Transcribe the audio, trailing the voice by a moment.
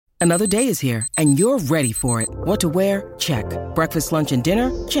Another day is here, and you're ready for it. What to wear? Check. Breakfast, lunch, and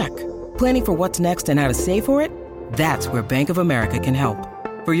dinner? Check. Planning for what's next and how to save for it? That's where Bank of America can help.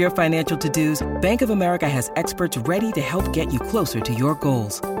 For your financial to-dos, Bank of America has experts ready to help get you closer to your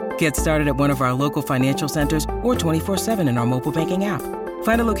goals. Get started at one of our local financial centers or 24/7 in our mobile banking app.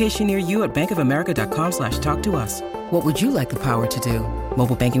 Find a location near you at bankofamerica.com/talktous. What would you like the power to do?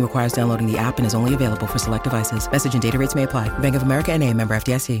 Mobile banking requires downloading the app and is only available for select devices. Message and data rates may apply. Bank of America N.A., member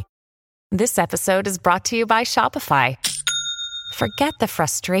FDIC. This episode is brought to you by Shopify. Forget the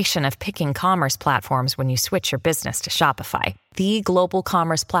frustration of picking commerce platforms when you switch your business to Shopify, the global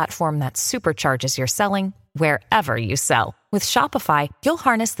commerce platform that supercharges your selling wherever you sell. With Shopify, you'll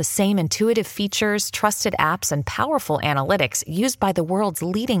harness the same intuitive features, trusted apps, and powerful analytics used by the world's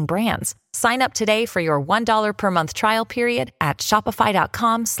leading brands. Sign up today for your $1 per month trial period at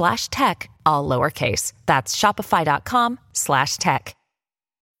shopify.com/tech, all lowercase. That's shopify.com/tech.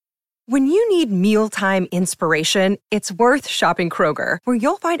 When you need mealtime inspiration, it's worth shopping Kroger, where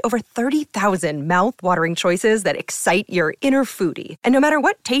you'll find over 30,000 mouth-watering choices that excite your inner foodie. And no matter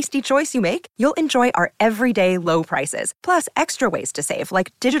what tasty choice you make, you'll enjoy our everyday low prices, plus extra ways to save,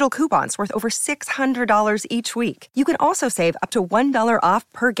 like digital coupons worth over $600 each week. You can also save up to $1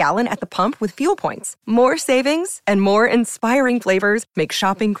 off per gallon at the pump with fuel points. More savings and more inspiring flavors make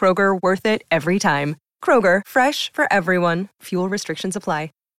shopping Kroger worth it every time. Kroger, fresh for everyone. Fuel restrictions apply.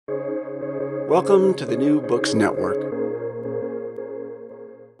 Welcome to the New Books Network.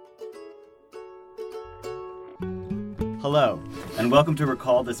 Hello, and welcome to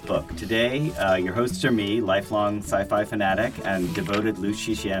Recall This Book. Today, your hosts are me, lifelong sci-fi fanatic and devoted Liu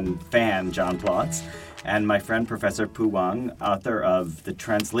Cixin fan, John Plotz, and my friend Professor Pu Wang, author of The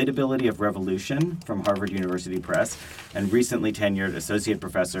Translatability of Revolution from Harvard University Press, and recently tenured Associate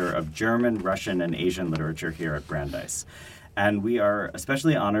Professor of German, Russian, and Asian Literature here at Brandeis. And we are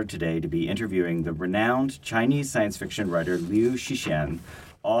especially honored today to be interviewing the renowned Chinese science fiction writer Liu Cixin,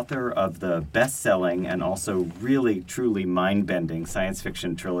 author of the best-selling and also really, truly mind-bending science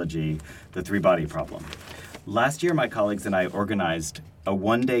fiction trilogy, The Three-Body Problem. Last year, my colleagues and I organized a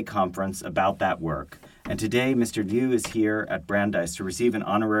one-day conference about that work. And today, Mr. Liu is here at Brandeis to receive an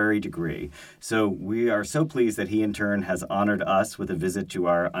honorary degree. So we are so pleased that he, in turn, has honored us with a visit to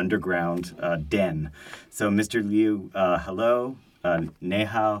our underground den. So, Mr. Liu, hello. Ne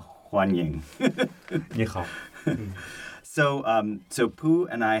hao, huan ying. Ni hao. So Pu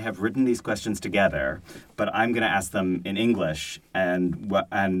and I have written these questions together, but I'm going to ask them in English, and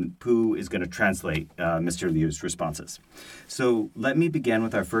Pu is going to translate Mr. Liu's responses. So let me begin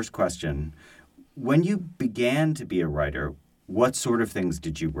with our first question. When you began to be a writer, what sort of things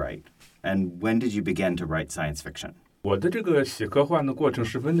did you write? And when did you begin to write science fiction? 我的这个写科幻的过程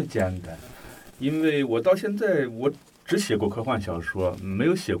十分的简单，因为我到现在我只写过科幻小说，没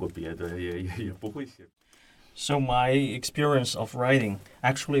有写过别的，也不会写。So my experience of writing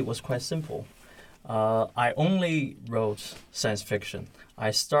actually was quite simple. I only wrote science fiction.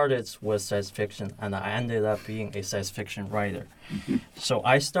 I started with science fiction and I ended up being a science fiction writer. So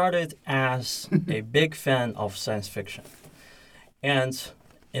I started as a big fan of science fiction. And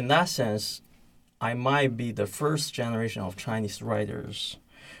in that sense, I might be the first generation of Chinese writers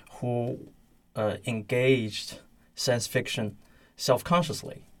who engaged science fiction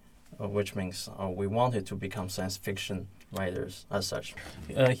self-consciously, which means we wanted to become science fiction writers as such.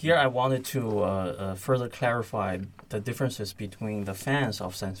 Here I wanted to further clarify the differences between the fans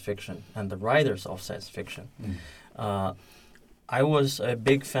of science fiction and the writers of science fiction. I was a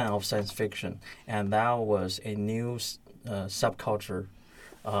big fan of science fiction, and that was a new subculture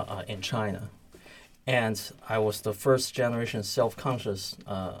in China. And I was the first generation self-conscious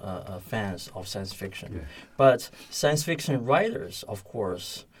fans of science fiction. Yeah. But science fiction writers, of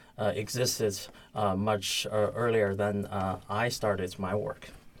course, existed much earlier than I started my work.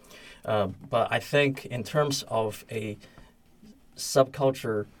 But I think in terms of a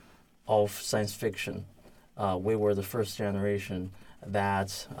subculture of science fiction, we were the first generation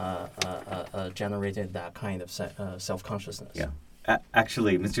that generated that kind of self-consciousness. Yeah.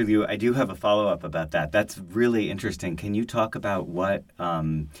 Actually, Mr. Liu, I do have a follow-up about that. That's really interesting. Can you talk about what,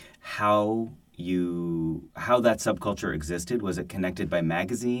 how that subculture existed? Was it connected by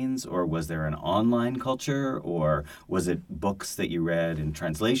magazines, or was there an online culture, or was it books that you read in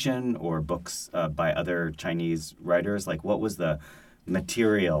translation, or books by other Chinese writers? Like, what was the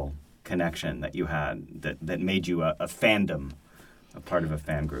material connection that you had that made you a fandom, a part of a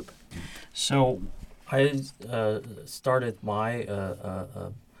fan group? So I started my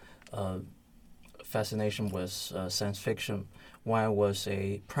fascination with science fiction when I was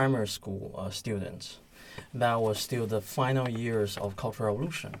a primary school student. That was still the final years of Cultural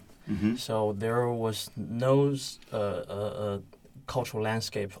Revolution. So there was no cultural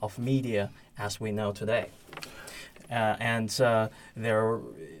landscape of media as we know today. And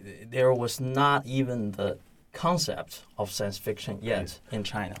there was not even the concept of science fiction yet in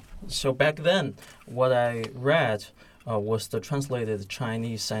China. So back then, what I read was the translated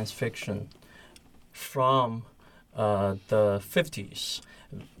Chinese science fiction from the 50s,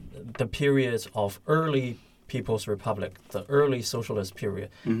 the period of early People's Republic, the early socialist period.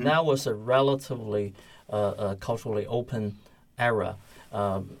 That was a relatively culturally open era.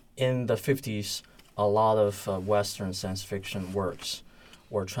 In the 50s, a lot of Western science fiction works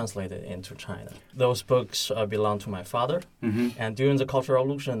were translated into China. Those books belong to my father, and during the Cultural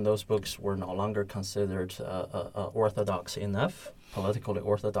Revolution, those books were no longer considered orthodox enough, politically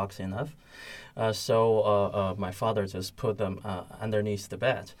orthodox enough. So my father just put them underneath the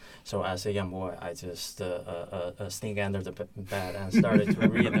bed. So as a young boy, I just sneak under the bed and started to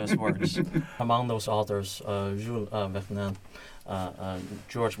read those works. Among those authors, Jules Verne,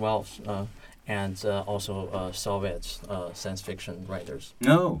 George Wells, and also Soviet science fiction writers.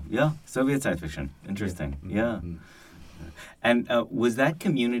 Oh, yeah, Soviet science fiction. Interesting. Yeah. And was that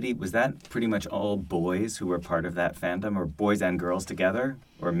community, was that pretty much all boys who were part of that fandom, or boys and girls together,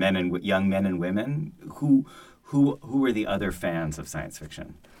 or men and young men and women? Who were the other fans of science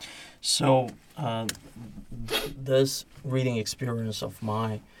fiction? So this reading experience of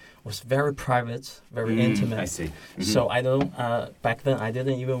mine was very private, very intimate. I see. So I don't. Back then, I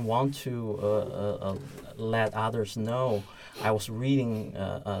didn't even want to let others know I was reading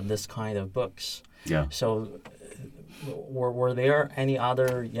this kind of books. Yeah. So, were there any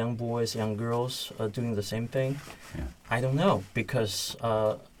other young boys, young girls doing the same thing? Yeah. I don't know, because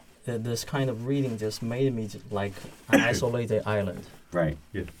this kind of reading just made me like an isolated island. Right.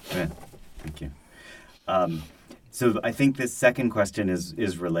 Yeah. Yeah. Thank you. So I think this second question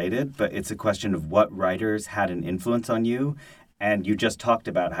is related, but it's a question of what writers had an influence on you. And you just talked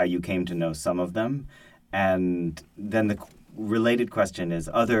about how you came to know some of them. And then the related question is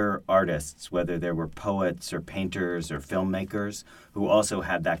other artists, whether there were poets or painters or filmmakers, who also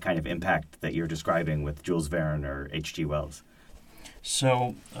had that kind of impact that you're describing with Jules Verne or H.G. Wells.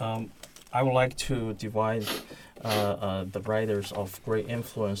 So I would like to divide the writers of great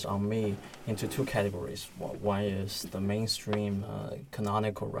influence on me into two categories. One is the mainstream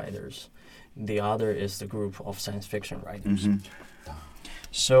canonical writers. The other is the group of science fiction writers.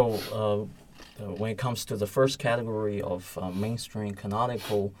 So when it comes to the first category of mainstream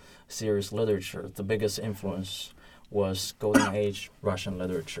canonical series literature, the biggest influence was Golden Age Russian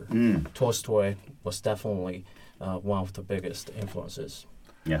literature. Tolstoy was definitely one of the biggest influences.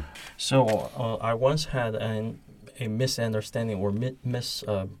 Yeah. So I once had a misunderstanding or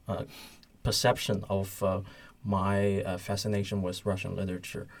perception of my fascination with Russian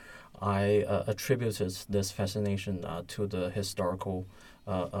literature. I attributed this fascination to the historical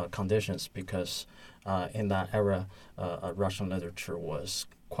conditions, because in that era, Russian literature was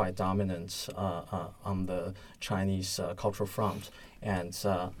quite dominant on the Chinese cultural front, and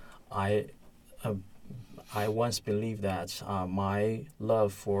I once believed that my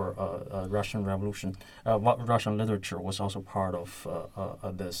love for Russian Revolution, Russian literature, was also part of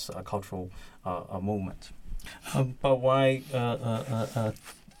this cultural movement. But why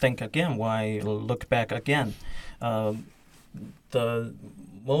think again? Why look back again? The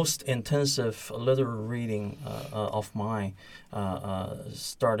most intensive literary reading of mine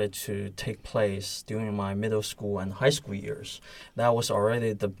started to take place during my middle school and high school years. That was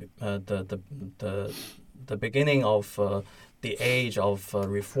already the beginning of the age of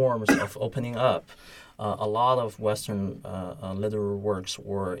reforms, of opening up. A lot of Western literary works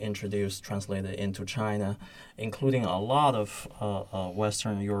were introduced, translated into China, including a lot of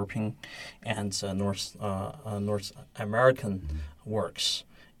Western European and North American works,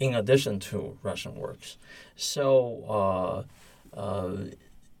 in addition to Russian works. So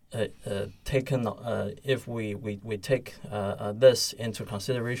if we take this into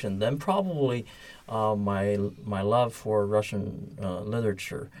consideration, then probably my love for Russian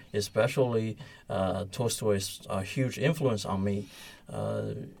literature, especially Tolstoy's huge influence on me,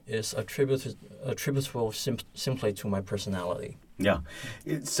 is attributable simply to my personality. Yeah,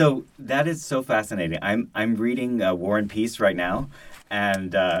 so that is so fascinating. I'm reading War and Peace right now,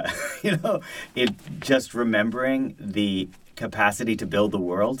 and it just remembering the capacity to build the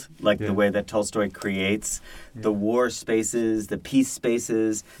world, like the way that Tolstoy creates the war spaces, the peace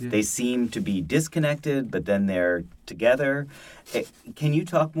spaces. They seem to be disconnected, but then they're together. Can you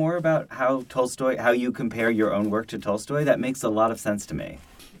talk more about how you compare your own work to Tolstoy? That makes a lot of sense to me.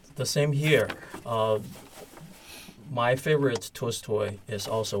 The same here. my favorite Tolstoy is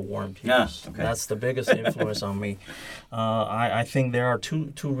also War and Peace. Yeah, okay. That's the biggest influence on me. I think there are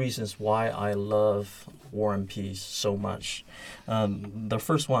two reasons why I love War and Peace so much. The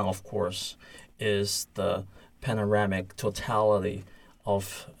first one, of course, is the panoramic totality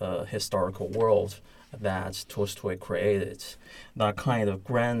of historical world that Tolstoy created. That kind of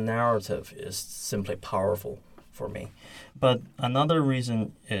grand narrative is simply powerful for me. But another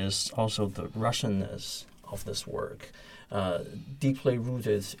reason is also the Russianness of this work, deeply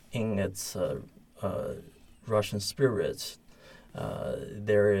rooted in its Russian spirit.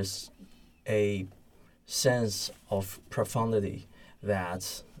 There is a sense of profundity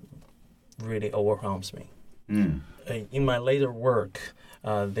that really overwhelms me. In my later work,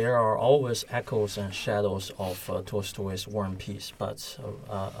 there are always echoes and shadows of Tolstoy's War and Peace, but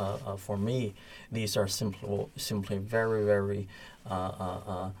for me, these are simply very, very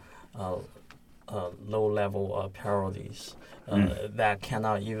low-level parodies that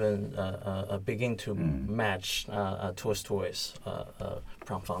cannot even begin to match Tolstoy's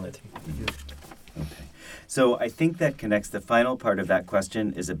profundity. Okay. So I think that connects. The final part of that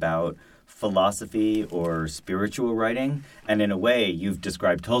question is about philosophy or spiritual writing, and in a way, you've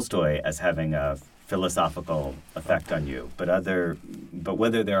described Tolstoy as having a philosophical effect on you. But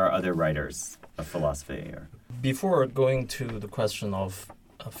whether there are other writers of philosophy or before going to the question of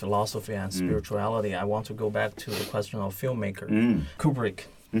philosophy and spirituality, I want to go back to the question of filmmaker. Kubrick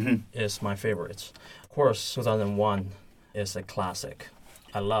is my favorite. Of course, 2001 is a classic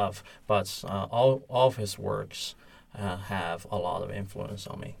I love, but all of his works have a lot of influence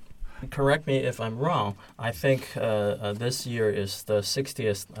on me. Correct me if I'm wrong. I think this year is the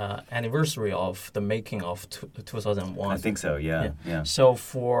 60th anniversary of the making of 2001. I think so, yeah. So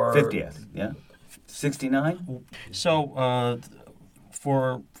for 50th, yeah? 69? So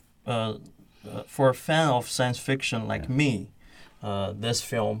for a fan of science fiction like me, this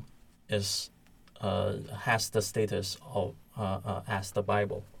film has the status of as the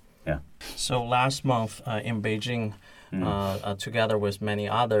Bible. Yeah. So last month in Beijing, together with many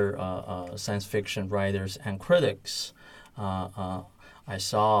other science fiction writers and critics, I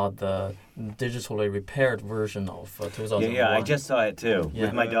saw the digitally repaired version of 2001. Yeah, I just saw it too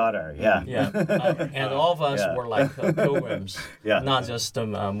with my daughter. Yeah. And all of us were like pilgrims, not just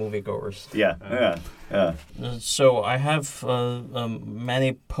moviegoers. Yeah. So I have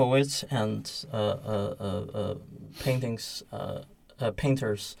many poets and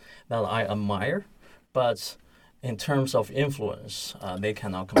painters that I admire, but in terms of influence, they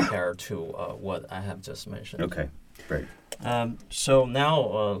cannot compare to what I have just mentioned. Okay, great. So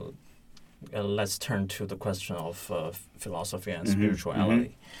now let's turn to the question of philosophy and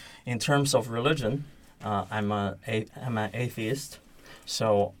spirituality. In terms of religion, I'm an atheist,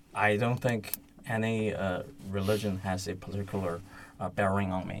 so I don't think any religion has a particular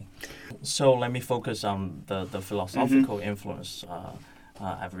bearing on me. So let me focus on the philosophical influence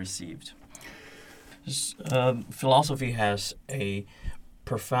I've received. Philosophy has a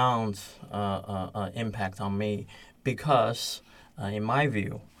profound impact on me because, in my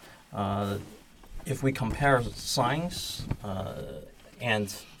view, if we compare science and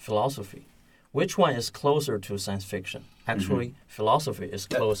philosophy, which one is closer to science fiction? Actually, philosophy is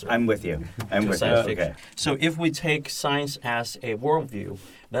closer. I'm with you. to science fiction. Okay. So if we take science as a worldview,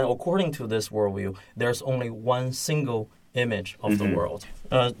 then according to this worldview, there's only one single image of the world.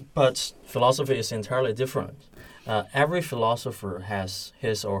 But philosophy is entirely different. Every philosopher has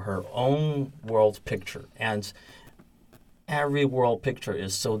his or her own world picture, and every world picture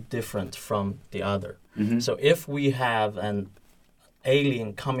is so different from the other. So if we have an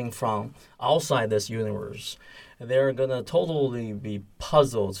alien coming from outside this universe, they're going to totally be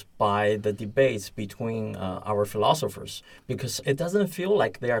puzzled by the debates between our philosophers because it doesn't feel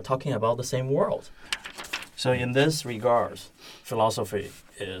like they are talking about the same world. So in this regard, philosophy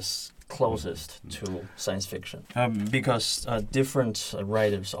is closest to science fiction because different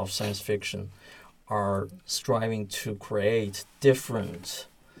writers of science fiction are striving to create different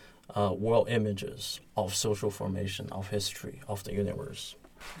world images of social formation, of history, of the universe.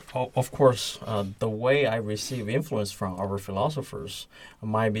 Of course, the way I receive influence from our philosophers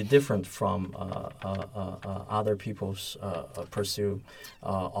might be different from other people's pursuit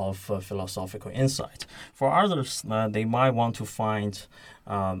of philosophical insight. For others, they might want to find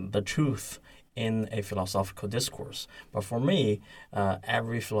the truth in a philosophical discourse. But for me,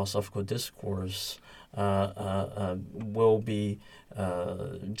 every philosophical discourse will be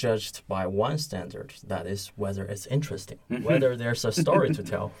judged by one standard, that is whether it's interesting, whether there's a story to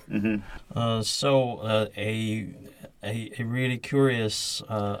tell. A really curious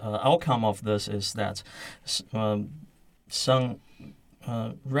outcome of this is that some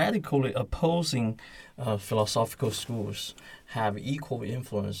radically opposing philosophical schools have equal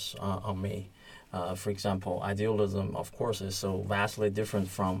influence on me. For example, idealism, of course, is so vastly different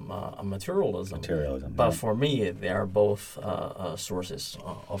from materialism. But for me, they are both sources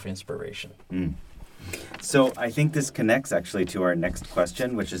of inspiration. So I think this connects actually to our next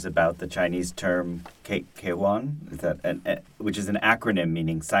question, which is about the Chinese term Keihuan, which is an acronym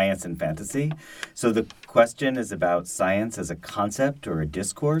meaning science and fantasy. So the question is about science as a concept or a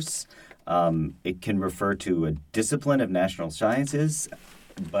discourse. It can refer to a discipline of national sciences,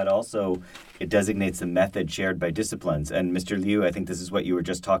 but also it designates a method shared by disciplines. And Mr. Liu, I think this is what you were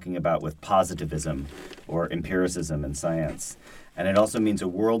just talking about with positivism or empiricism in science. And it also means a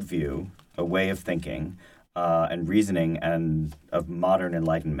worldview, a way of thinking and reasoning and of modern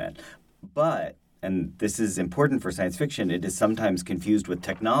enlightenment. But, and this is important for science fiction, it is sometimes confused with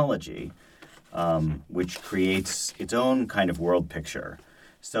technology, which creates its own kind of world picture.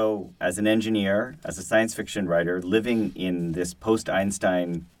 So as an engineer, as a science fiction writer, living in this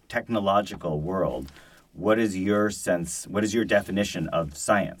post-Einstein technological world, what is your definition of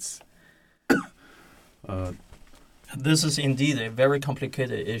science? This is indeed a very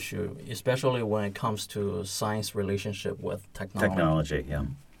complicated issue, especially when it comes to science relationship with technology. Technology, yeah.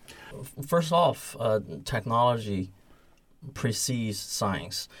 First off, technology precedes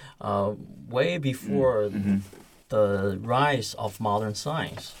science. Way before the rise of modern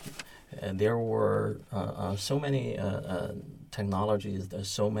science, there were so many technologies, there's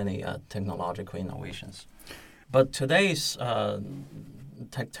so many technological innovations. But today's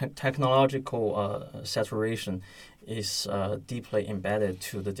technological saturation is deeply embedded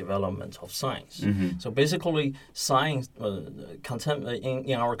to the development of science. So basically, science,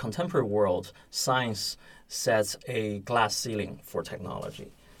 in our contemporary world, science sets a glass ceiling for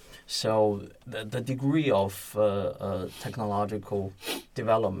technology. So the degree of technological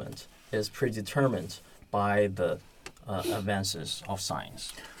development is predetermined by the advances of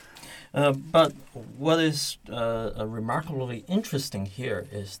science. But what is remarkably interesting here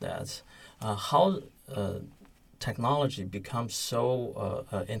is that how technology becomes so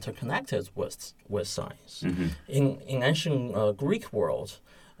interconnected with science. In ancient Greek world,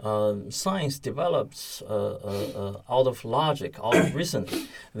 science develops out of logic, out of reasoning.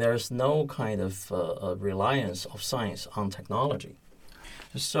 There's no kind of reliance of science on technology.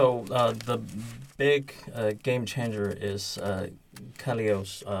 So the big game changer is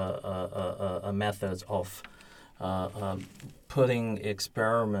Galileo's methods of putting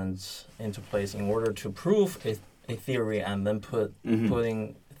experiments into place in order to prove a theory and then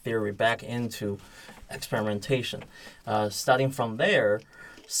putting theory back into experimentation. Starting from there,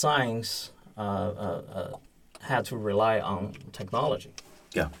 science had to rely on technology.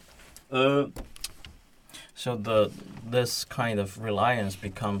 Yeah. So this kind of reliance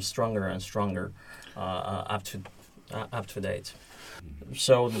becomes stronger and stronger up to date.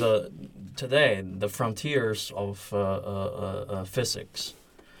 So today the frontiers of physics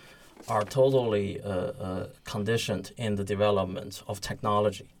are totally conditioned in the development of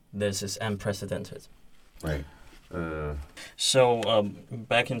technology. This is unprecedented. Right. So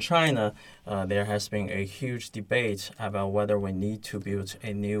back in China, there has been a huge debate about whether we need to build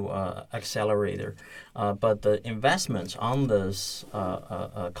a new accelerator. But the investment on this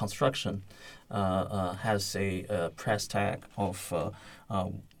construction has a price tag of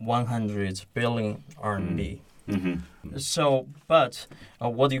 100 billion RMB. So, but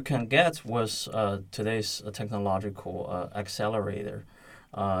what you can get with today's technological accelerator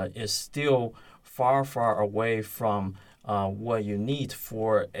is still far away from what you need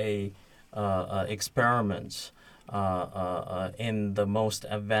for a experiment in the most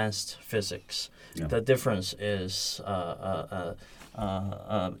advanced physics. Yeah. The difference is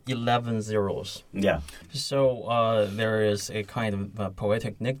 11 zeros. Yeah. So there is a kind of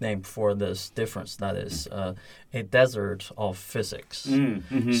poetic nickname for this difference, that is a desert of physics.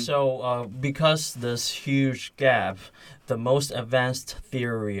 So because this huge gap, the most advanced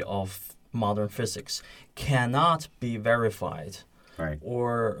theory of modern physics cannot be verified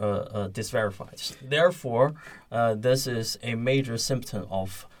or disverified. Therefore, this is a major symptom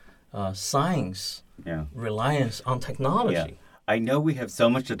of science reliance on technology. Yeah. I know we have so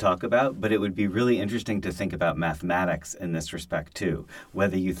much to talk about, but it would be really interesting to think about mathematics in this respect too.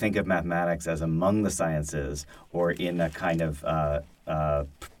 Whether you think of mathematics as among the sciences or in a kind of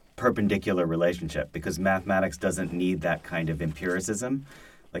perpendicular relationship, because mathematics doesn't need that kind of empiricism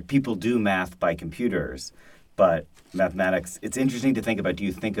like people do math by computers, but mathematics, it's interesting to think about, do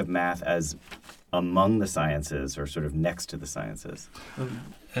you think of math as among the sciences or sort of next to the sciences?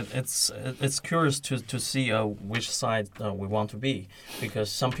 It's curious to see which side we want to be,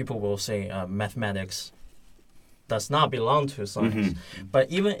 because some people will say mathematics does not belong to science. Mm-hmm. But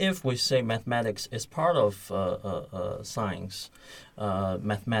even if we say mathematics is part of science,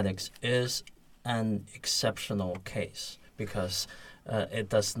 mathematics is an exceptional case because it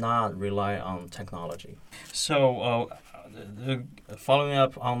does not rely on technology. So following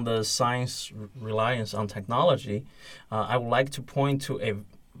up on the science reliance on technology, I would like to point to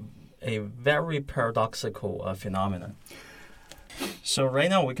a very paradoxical phenomenon. So right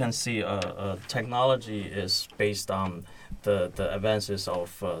now we can see technology is based on the advances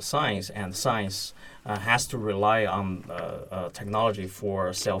of science, and science has to rely on technology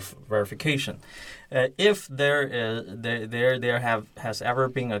for self-verification. If there has ever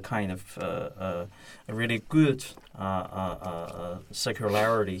been a kind of a really good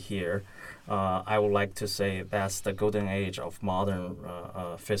circularity here, I would like to say that's the golden age of modern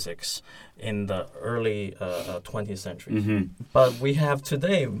physics in the early 20th century. Mm-hmm. But we have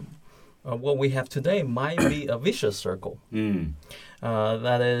today, what we have today might be a vicious circle. Mm.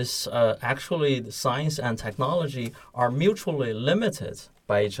 That is, actually, science and technology are mutually limited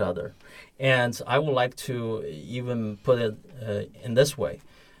by each other. And I would like to even put it in this way.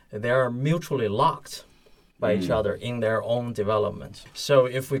 They are mutually locked by each other in their own development. So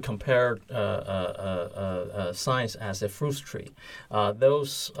if we compare science as a fruit tree,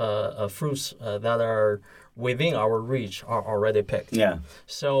 those fruits that are within our reach are already picked. Yeah.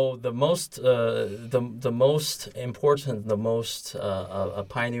 So the most important, the most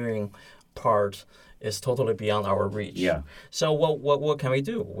pioneering part is totally beyond our reach. Yeah. So what can we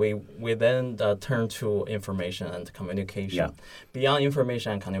do? We then turn to information and communication. Yeah. Beyond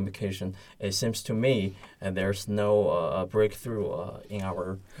information and communication, it seems to me there's no breakthrough in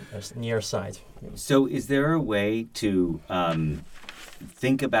our near side. So is there a way to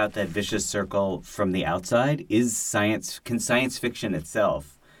think about that vicious circle from the outside? Can science fiction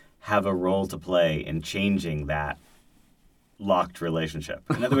itself have a role to play in changing that locked relationship?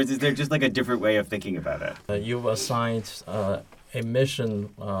 In other words, is there just like a different way of thinking about it? You've assigned a mission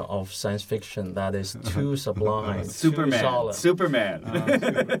of science fiction that is too sublime, Superman. Too solid. Superman.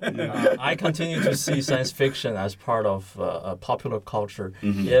 I continue to see science fiction as part of popular culture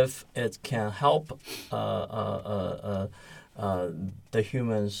if it can help the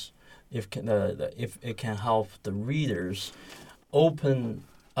humans, if it can help the readers open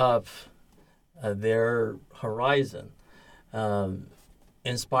up their horizon,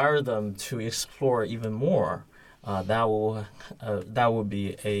 inspire them to explore even more. That will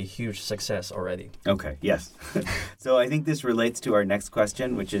be a huge success already. Okay, yes. So I think this relates to our next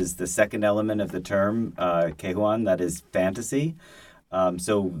question, which is the second element of the term, Keihuan, that is fantasy.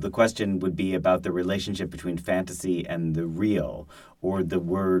 So the question would be about the relationship between fantasy and the real, or the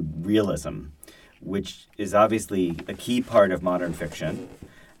word realism, which is obviously a key part of modern fiction.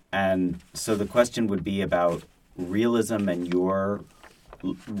 And so the question would be about realism and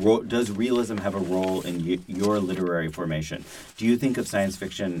does realism have a role in your literary formation? Do you think of science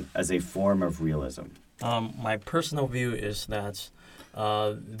fiction as a form of realism? My personal view is that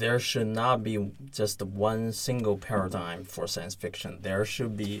there should not be just one single paradigm for science fiction. There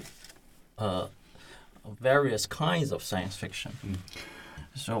should be various kinds of science fiction.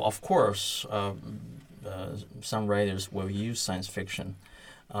 So, of course, some writers will use science fiction,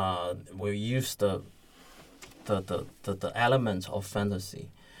 will use the element of fantasy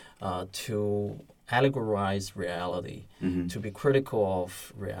to allegorize reality, to be critical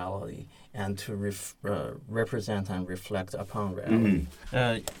of reality, and to represent and reflect upon reality.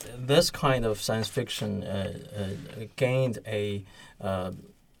 This kind of science fiction gained a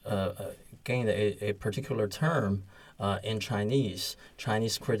particular term in Chinese.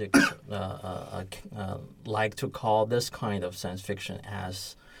 Chinese critics like to call this kind of science fiction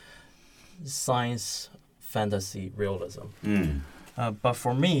as science fantasy realism. But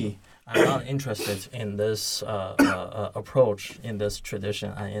for me, I'm not interested in this approach, in this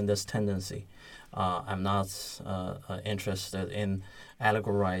tradition, and in this tendency. I'm not interested in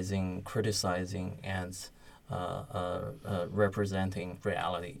allegorizing, criticizing, and representing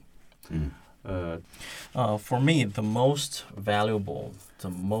reality. For me, the most valuable, the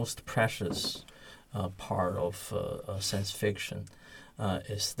most precious part of science fiction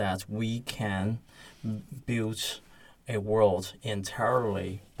is that we can build a world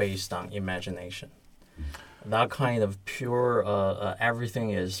entirely based on imagination. That kind of pure,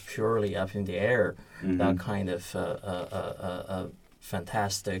 everything is purely up in the air. That kind of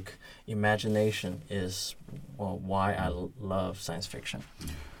fantastic imagination is why I love science fiction.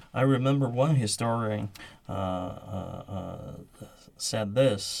 I remember one historian said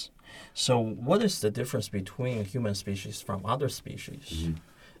this. So what is the difference between human species from other species?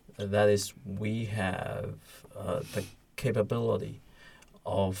 That is, we have the capability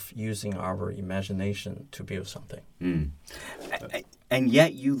of using our imagination to build something. And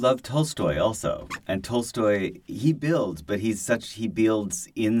yet you love Tolstoy also. And Tolstoy, he builds, but he builds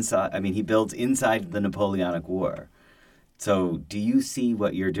inside, he builds inside the Napoleonic War. So do you see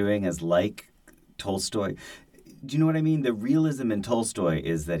what you're doing as like Tolstoy? Do you know what I mean? The realism in Tolstoy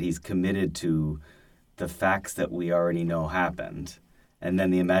is that he's committed to the facts that we already know happened, and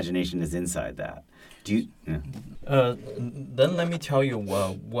then the imagination is inside that. Do you? Yeah. Then let me tell you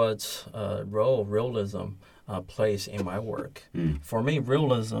what role realism plays in my work. For me,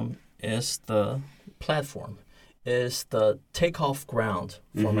 realism is the platform, is the takeoff ground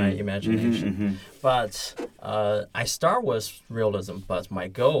for my imagination. But I start with realism, but my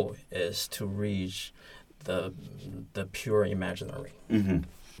goal is to reach the pure imaginary.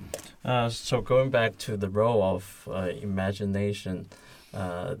 So going back to the role of imagination,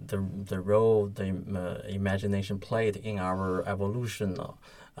 the role the imagination played in our evolution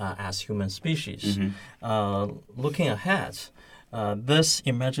as human species. Looking ahead, this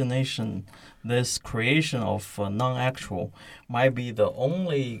imagination, this creation of non-actual might be the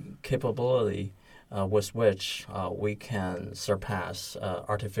only capability with which we can surpass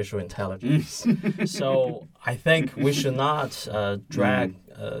artificial intelligence. So I think we should not drag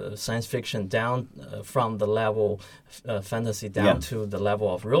science fiction down from the level fantasy down to the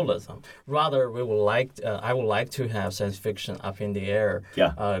level of realism. Rather, I would like to have science fiction up in the air,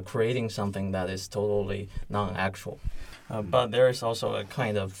 creating something that is totally non-actual. But there is also a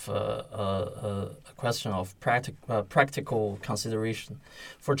kind of a question of practical consideration.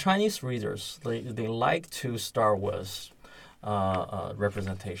 For Chinese readers, they like to start with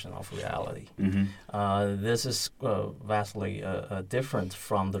representation of reality. This is vastly different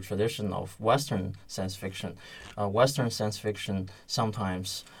from the tradition of Western science fiction. Western science fiction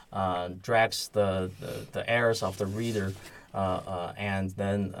sometimes drags the airs of the reader and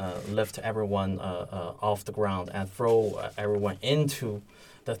then lift everyone off the ground and throw everyone into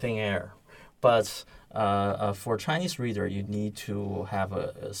the thin air. But for Chinese reader, you need to have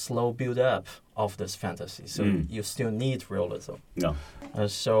a slow build-up of this fantasy. So you still need realism.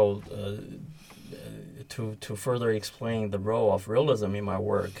 So to further explain the role of realism in my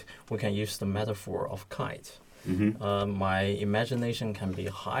work, we can use the metaphor of kite. My imagination can be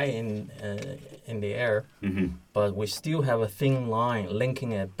high in the air, but we still have a thin line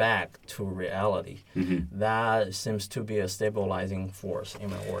linking it back to reality. That seems to be a stabilizing force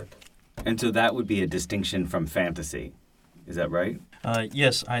in my work. And so that would be a distinction from fantasy. Is that right?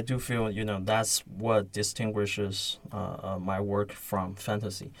 Yes, I do feel, that's what distinguishes my work from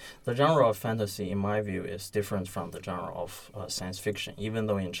fantasy. The genre of fantasy, in my view, is different from the genre of science fiction, even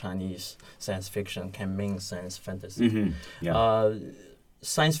though in Chinese, science fiction can mean science fantasy.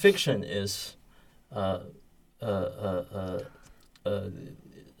 Science fiction is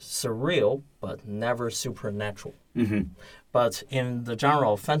surreal, but never supernatural. But in the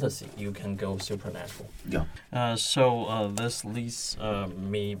genre of fantasy, you can go supernatural. So this leads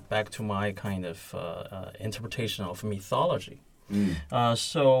me back to my kind of interpretation of mythology.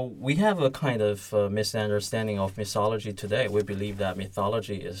 So we have a kind of misunderstanding of mythology today. We believe that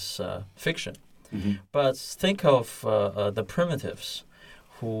mythology is fiction. But think of the primitives,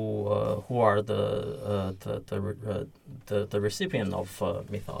 who are the recipient of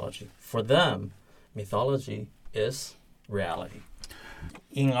mythology. For them, mythology is reality.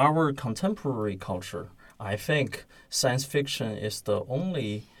 In our contemporary culture, I think science fiction is the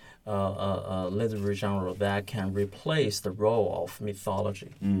only literary genre that can replace the role of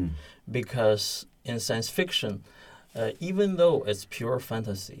mythology. Because in science fiction, even though it's pure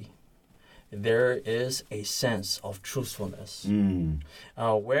fantasy, there is a sense of truthfulness.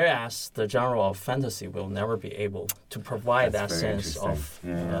 Whereas the genre of fantasy will never be able to provide that sense of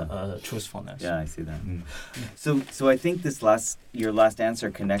truthfulness. Yeah, I see that. So I think your last answer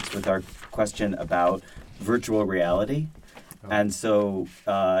connects with our question about virtual reality. And so,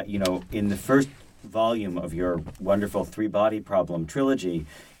 in the first volume of your wonderful three-body problem trilogy,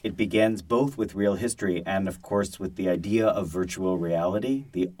 it begins both with real history and, of course, with the idea of virtual reality,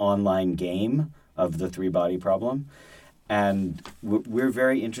 the online game of the three-body problem. And we're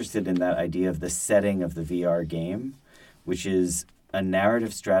very interested in that idea of the setting of the VR game, which is a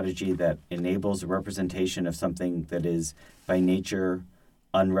narrative strategy that enables a representation of something that is, by nature,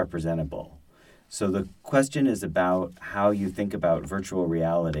 unrepresentable. So the question is about how you think about virtual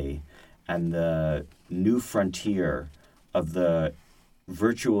reality and the new frontier of the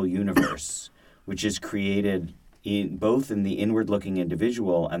virtual universe, which is created both in the inward-looking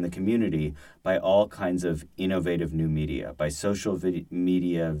individual and the community by all kinds of innovative new media, by social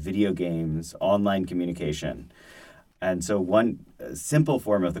media, video games, online communication. And so one simple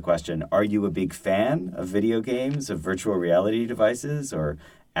form of the question, are you a big fan of video games, of virtual reality devices, or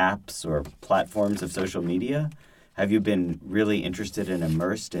apps or platforms of social media? Have you been really interested and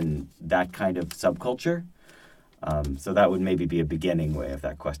immersed in that kind of subculture? So that would maybe be a beginning way of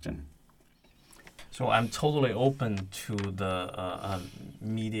that question. So I'm totally open to the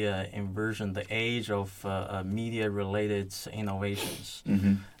media inversion, the age of media-related innovations.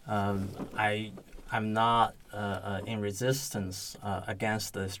 I'm not in resistance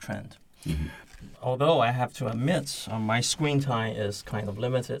against this trend. Although I have to admit, my screen time is kind of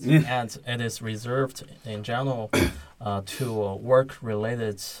limited, and it is reserved in general to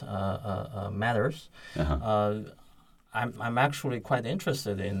work-related matters. I'm actually quite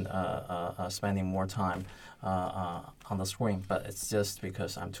interested in spending more time on the screen, but it's just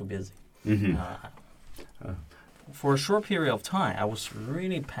because I'm too busy. For a short period of time, I was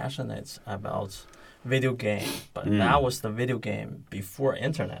really passionate about video game, but that was the video game before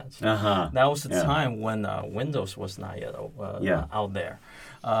internet. That was the time when Windows was not yet out there.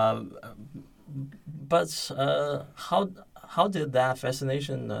 But how did that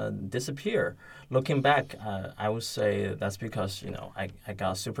fascination disappear? Looking back, I would say that's because I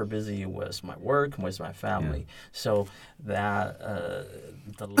got super busy with my work, with my family. So that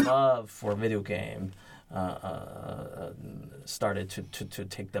the love for video game started to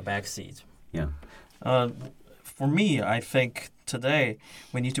take the back seat. For me, I think today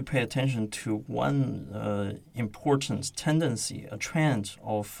we need to pay attention to one important tendency, a trend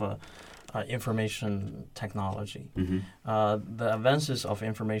of information technology. The advances of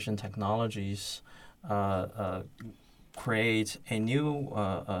information technologies create a new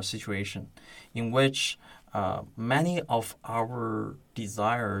situation in which many of our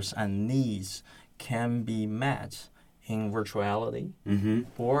desires and needs can be met in virtuality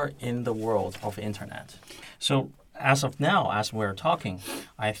or in the world of internet. So as of now, as we're talking,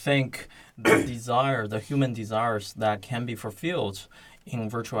 I think the human desires that can be fulfilled in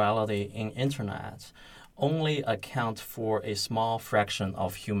virtuality, in internet, only account for a small fraction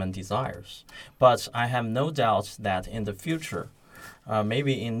of human desires. But I have no doubt that in the future,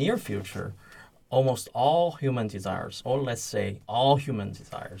 maybe in near future, almost all human desires, or let's say all human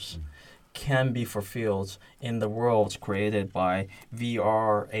desires, can be fulfilled in the world created by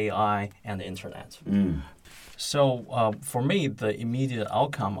VR, AI, and the internet. So for me, the immediate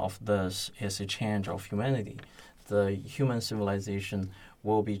outcome of this is a change of humanity. The human civilization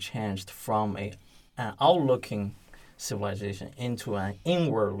will be changed from an outlooking civilization into an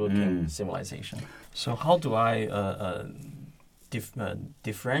inward-looking civilization. So how do I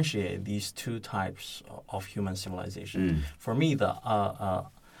differentiate these two types of human civilization? For me, the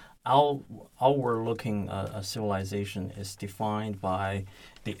outward-looking civilization is defined by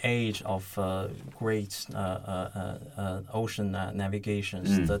the age of great ocean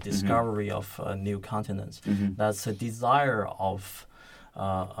navigations, the discovery of new continents. That's a desire of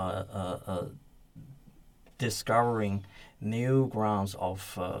discovering new grounds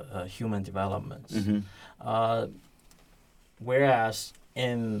of human development. Whereas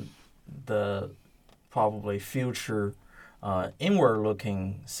in the probably future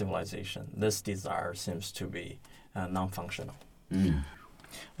inward-looking civilization, this desire seems to be non-functional. In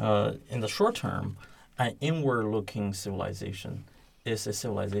the short term, an inward-looking civilization is a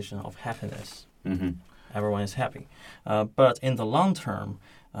civilization of happiness. Everyone is happy. But in the long term,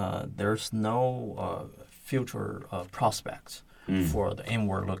 there's no future prospects for the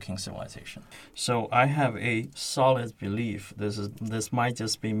inward-looking civilization. So I have a solid belief. This might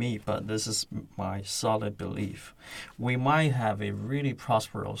just be me, but this is my solid belief. We might have a really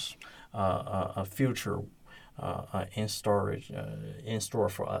prosperous future in store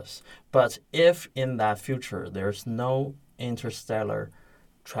for us. But if in that future there's no interstellar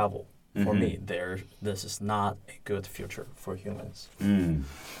travel, for me, this is not a good future for humans.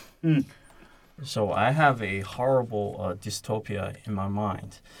 So I have a horrible dystopia in my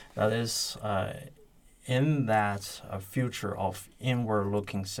mind. That is, in that future of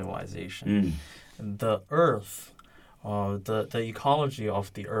inward-looking civilization, the Earth, the ecology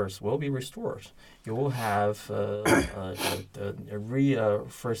of the Earth will be restored. You will have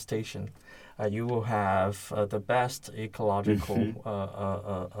reforestation. You will have the best ecological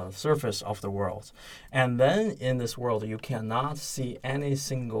surface of the world. And then in this world, you cannot see any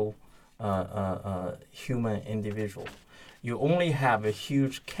single human individual. You only have a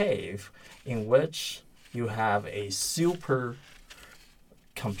huge cave in which you have a super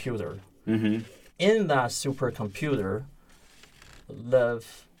computer. Mm-hmm. In that supercomputer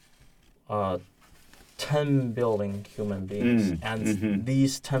live 10 billion human beings, and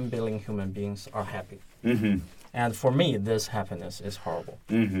these 10 billion human beings are happy. Mm-hmm. And for me, this happiness is horrible.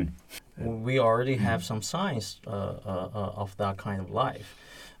 Mm-hmm. We already have some signs of that kind of life.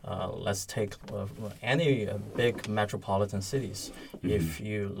 Let's take any big metropolitan cities. If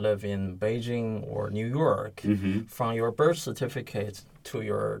you live in Beijing or New York, from your birth certificate to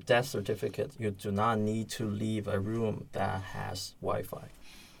your death certificate, you do not need to leave a room that has Wi-Fi.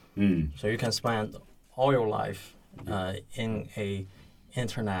 So you can spend all your life in a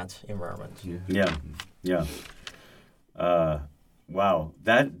internet environment. Yeah. Wow,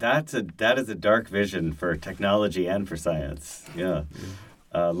 that is a dark vision for technology and for science. Yeah.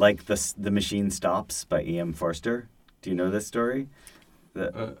 Like the Machine Stops by E.M. Forster. Do you know this story?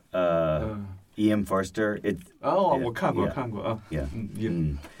 E.M. Forster.我看过 Yeah.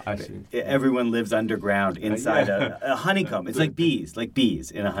 I see. Everyone lives underground inside a honeycomb. It's like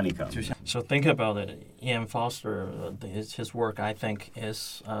bees in a honeycomb. So think about it. Ian Foster, his work, I think,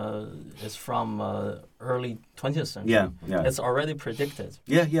 is from early 20th century. Yeah. It's already predicted.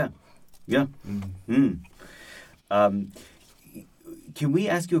 Yeah. Can we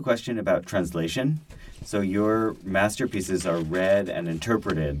ask you a question about translation? So your masterpieces are read and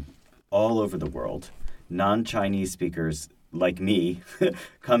interpreted all over the world. Non-Chinese speakers like me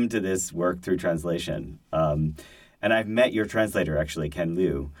come to this work through translation. And I've met your translator, actually, Ken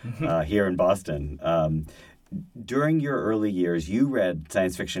Liu, here in Boston. During your early years, you read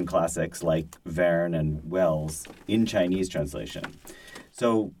science fiction classics like Verne and Wells in Chinese translation.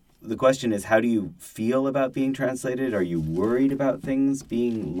 So the question is, how do you feel about being translated? Are you worried about things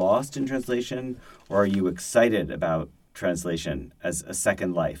being lost in translation? Or are you excited about translation as a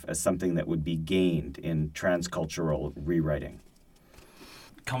second life, as something that would be gained in transcultural rewriting?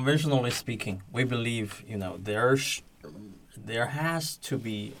 Conventionally speaking, we believe, there has to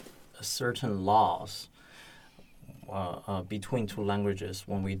be certain laws between two languages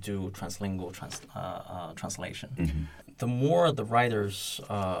when we do translingual translation. The more the writers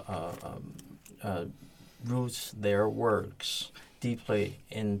root their works deeply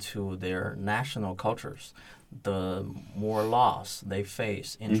into their national cultures, the more loss they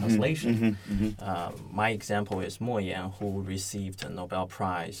face in translation. My example is Mo Yan, who received a Nobel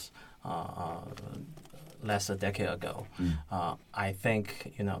Prize less a decade ago. I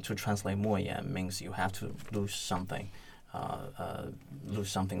think, to translate Mo Yan means you have to lose something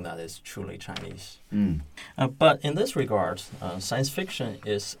that is truly Chinese. But in this regard, science fiction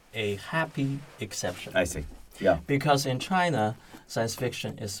is a happy exception. I see. Yeah. Because in China, science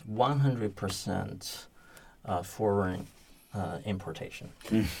fiction is 100% foreign importation.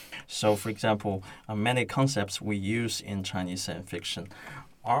 So, for example, many concepts we use in Chinese science fiction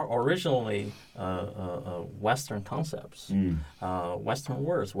are originally Western concepts, Western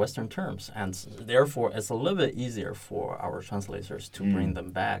words, Western terms, and therefore it's a little bit easier for our translators to bring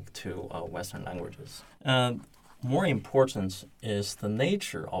them back to Western languages. More important is the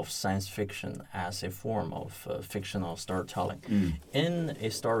nature of science fiction as a form of fictional storytelling. In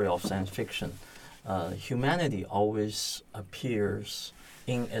a story of science fiction, humanity always appears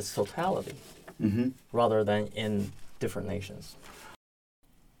in its totality rather than in different nations.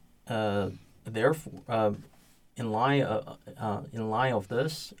 Therefore, in line of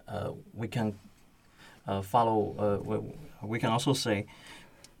this, we can follow. We can also say,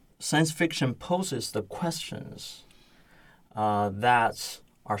 science fiction poses the questions that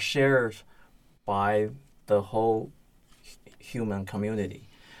are shared by the whole human community.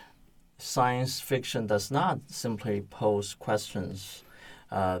 Science fiction does not simply pose questions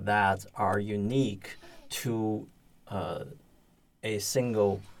that are unique to a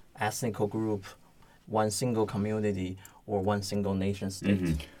single ethnic group, one single community, or one single nation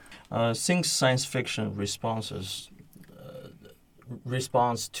state. Since science fiction responds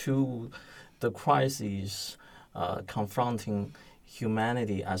to the crises confronting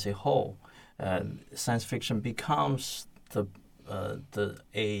humanity as a whole, science fiction becomes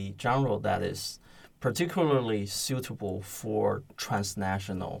a genre that is particularly suitable for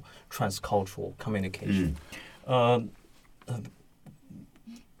transnational, transcultural communication.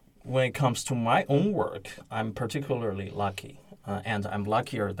 When it comes to my own work, I'm particularly lucky, and I'm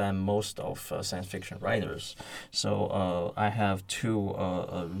luckier than most of science fiction writers. So I have two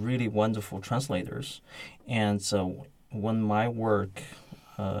really wonderful translators, and so when my work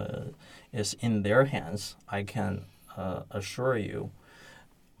is in their hands, I can assure you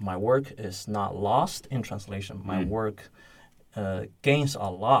my work is not lost in translation. My work gains a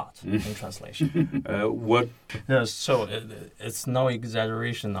lot in translation. What? So it's no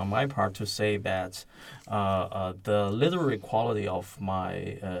exaggeration on my part to say that the literary quality of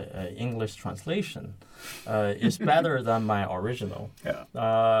my English translation is better than my original. Yeah.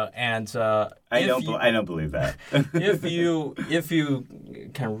 I don't believe that. if you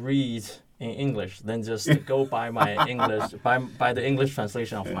can read in English, then just go by my English by the English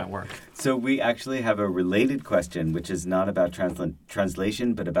translation of my work. So we actually have a related question, which is not about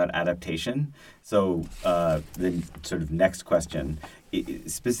translation, but about adaptation. So the sort of next question,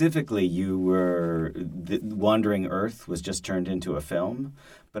 specifically, the Wandering Earth was just turned into a film,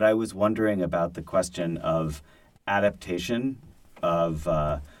 but I was wondering about the question of adaptation of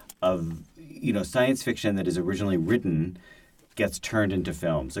science fiction that is originally written gets turned into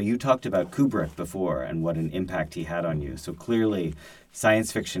film. So you talked about Kubrick before and what an impact he had on you. So clearly,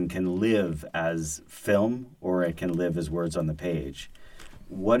 science fiction can live as film or it can live as words on the page.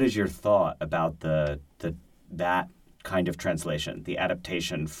 What is your thought about that kind of translation, the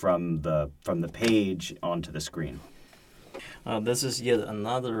adaptation from the page onto the screen? This is yet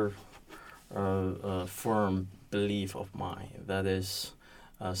another firm belief of mine. That is,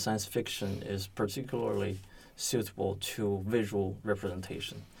 science fiction is particularly suitable to visual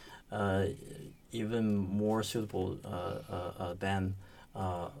representation, even more suitable than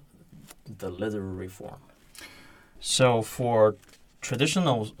the literary form. So for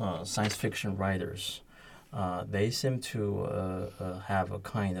traditional science fiction writers, they seem to have a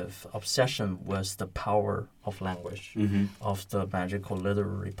kind of obsession with the power of language, of the magical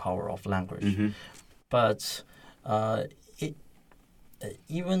literary power of language. But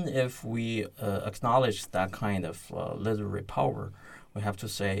even if we acknowledge that kind of literary power, we have to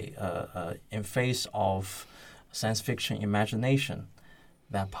say, in face of science fiction imagination,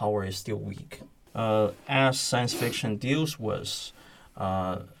 that power is still weak. As science fiction deals with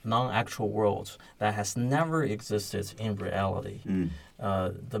non-actual worlds that has never existed in reality,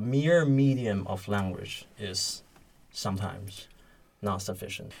 the mere medium of language is sometimes not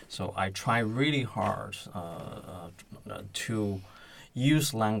sufficient. So I try really hard to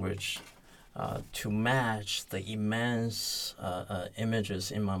use language to match the immense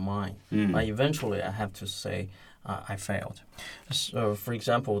images in my mind. But eventually I have to say I failed. So, for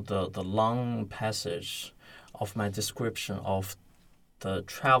example, the long passage of my description of the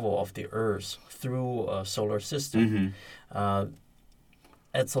travel of the Earth through a solar system,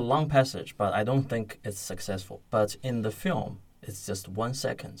 it's a long passage, but I don't think it's successful. But in the film, it's just 1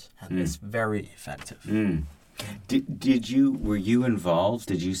 second, and it's very effective. Were you involved?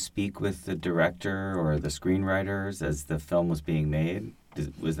 Did you speak with the director or the screenwriters as the film was being made?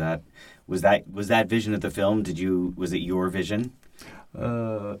 Was that vision of the film? Was it your vision?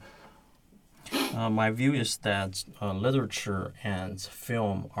 My view is that literature and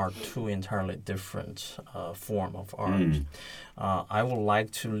film are two entirely different form of art. I would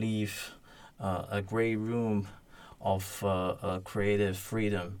like to leave a great room of creative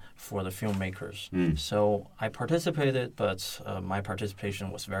freedom for the filmmakers. So I participated, but my participation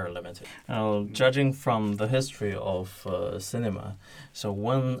was very limited. Judging from the history of cinema, so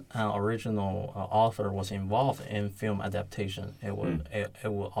when an original author was involved in film adaptation, it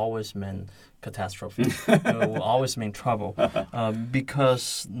will always mean catastrophe. It will always mean trouble,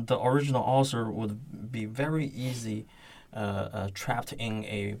 because the original author would be very easy trapped in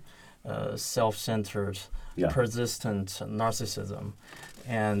a self-centered, persistent narcissism,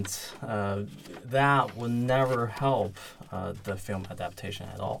 and that would never help the film adaptation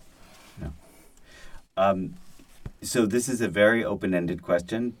at all. So this is a very open-ended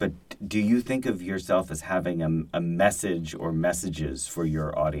question, but do you think of yourself as having a message or messages for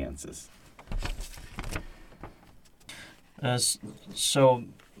your audiences? So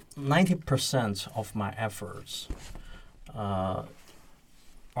 90% of my efforts are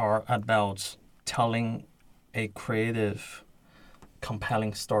about telling a creative,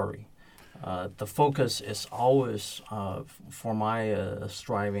 compelling story. The focus is always, for my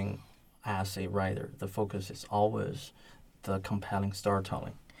striving as a writer, the focus is always the compelling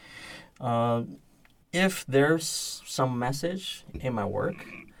storytelling. If there's some message in my work,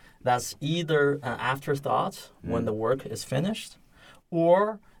 that's either an afterthought when the work is finished,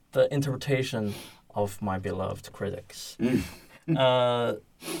 or the interpretation of my beloved critics.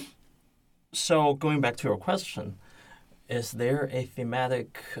 So going back to your question, is there a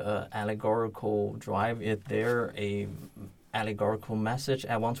thematic allegorical drive? Is there a allegorical message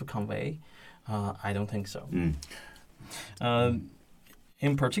I want to convey? I don't think so.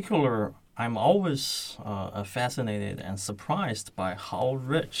 In particular, I'm always fascinated and surprised by how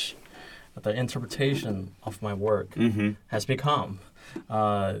rich the interpretation of my work has become.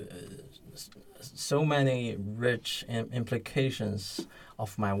 So many rich implications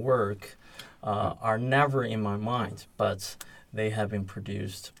of my work are never in my mind, but they have been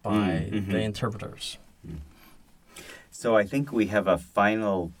produced by the interpreters. So I think we have a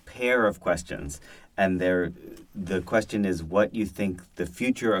final pair of questions, and the question is what you think the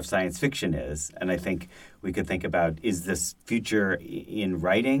future of science fiction is. And I think we could think about, is this future in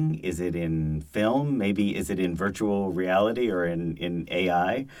writing? Is it in film? Maybe is it in virtual reality or in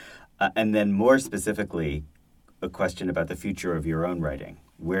AI? And then more specifically, a question about the future of your own writing.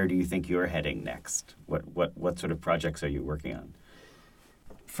 Where do you think you're heading next? What sort of projects are you working on?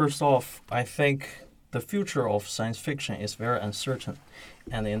 First off, I think the future of science fiction is very uncertain.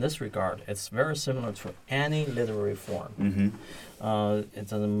 And in this regard, it's very similar to any literary form. It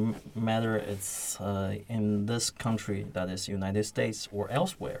doesn't matter it's in this country, that is United States, or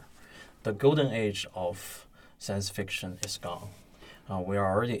elsewhere. The golden age of science fiction is gone. We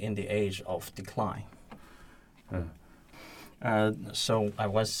are already in the age of decline. So I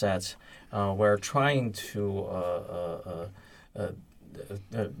once said, we're trying to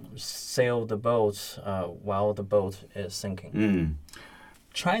sail the boat while the boat is sinking.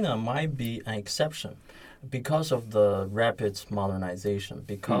 China might be an exception because of the rapid modernization,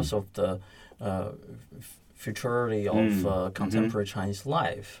 because of the futurity of contemporary Chinese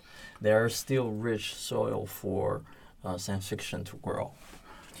life. There is still rich soil for science fiction to grow.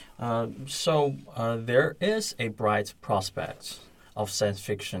 So there is a bright prospect of science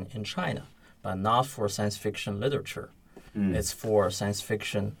fiction in China, but not for science fiction literature. It's for science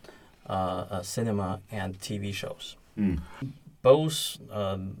fiction cinema and TV shows. Both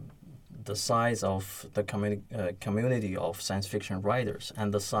the size of the community of science fiction writers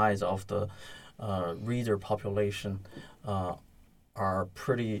and the size of the reader population are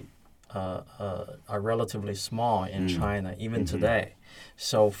relatively small in China even today.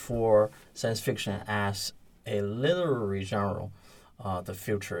 So for science fiction as a literary genre, the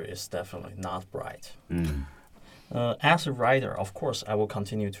future is definitely not bright. As a writer, of course, I will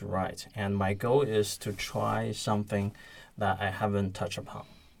continue to write, and my goal is to try something that I haven't touched upon.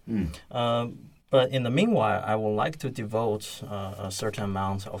 But in the meanwhile, I would like to devote a certain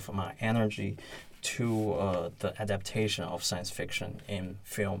amount of my energy to the adaptation of science fiction in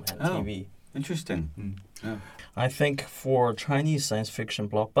film and TV. Interesting. I think for Chinese science fiction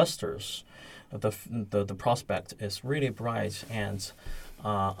blockbusters, the prospect is really bright, and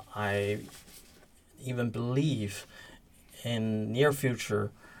I even believe in near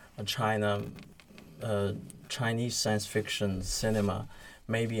future Chinese science fiction cinema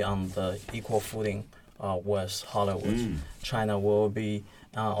may be on the equal footing with Hollywood. China will be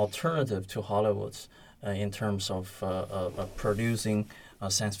an alternative to Hollywood in terms of producing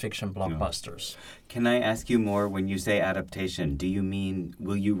science fiction blockbusters. Can I ask you more, when you say adaptation, do you mean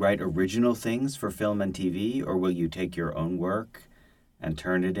will you write original things for film and TV, or will you take your own work and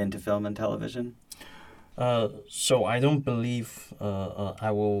turn it into film and television? So I don't believe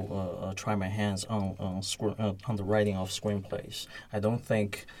I will try my hands on the writing of screenplays. I don't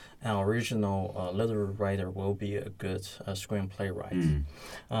think an original literary writer will be a good screenplay writer.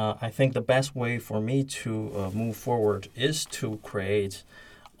 I think the best way for me to move forward is to create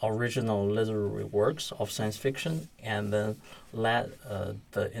original literary works of science fiction and then let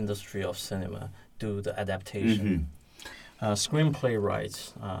the industry of cinema do the adaptation. Screenplay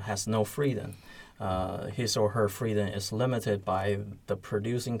writer has no freedom. His or her freedom is limited by the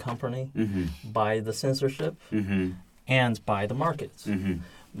producing company, by the censorship, and by the market.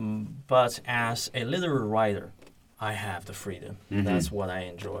 But as a literary writer, I have the freedom. That's what I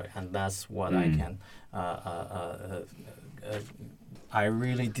enjoy, and that's what I can. I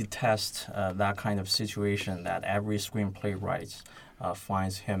really detest that kind of situation that every screenplay writes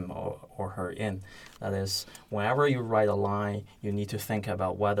finds him or her in. That is, whenever you write a line, you need to think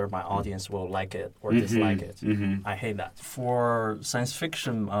about whether my audience will like it or dislike it. I hate that. For science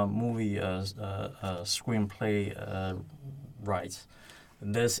fiction movie screenplay rights,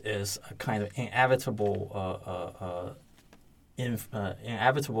 this is a kind of inevitable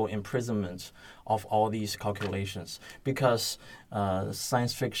imprisonment of all these calculations, because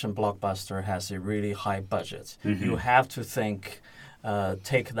science fiction blockbuster has a really high budget. You have to take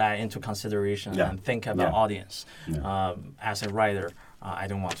that into consideration and think about audience. As a writer, I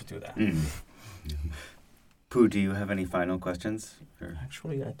don't want to do that. Pooh, do you have any final questions?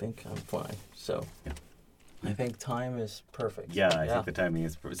 Actually, I think I'm fine. So. I think time is perfect. Yeah, I think the timing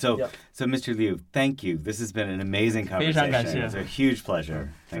is perfect. So, so Mr. Liu, thank you. This has been an amazing conversation. It's a huge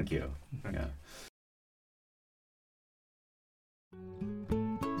pleasure. Thank you. Yeah.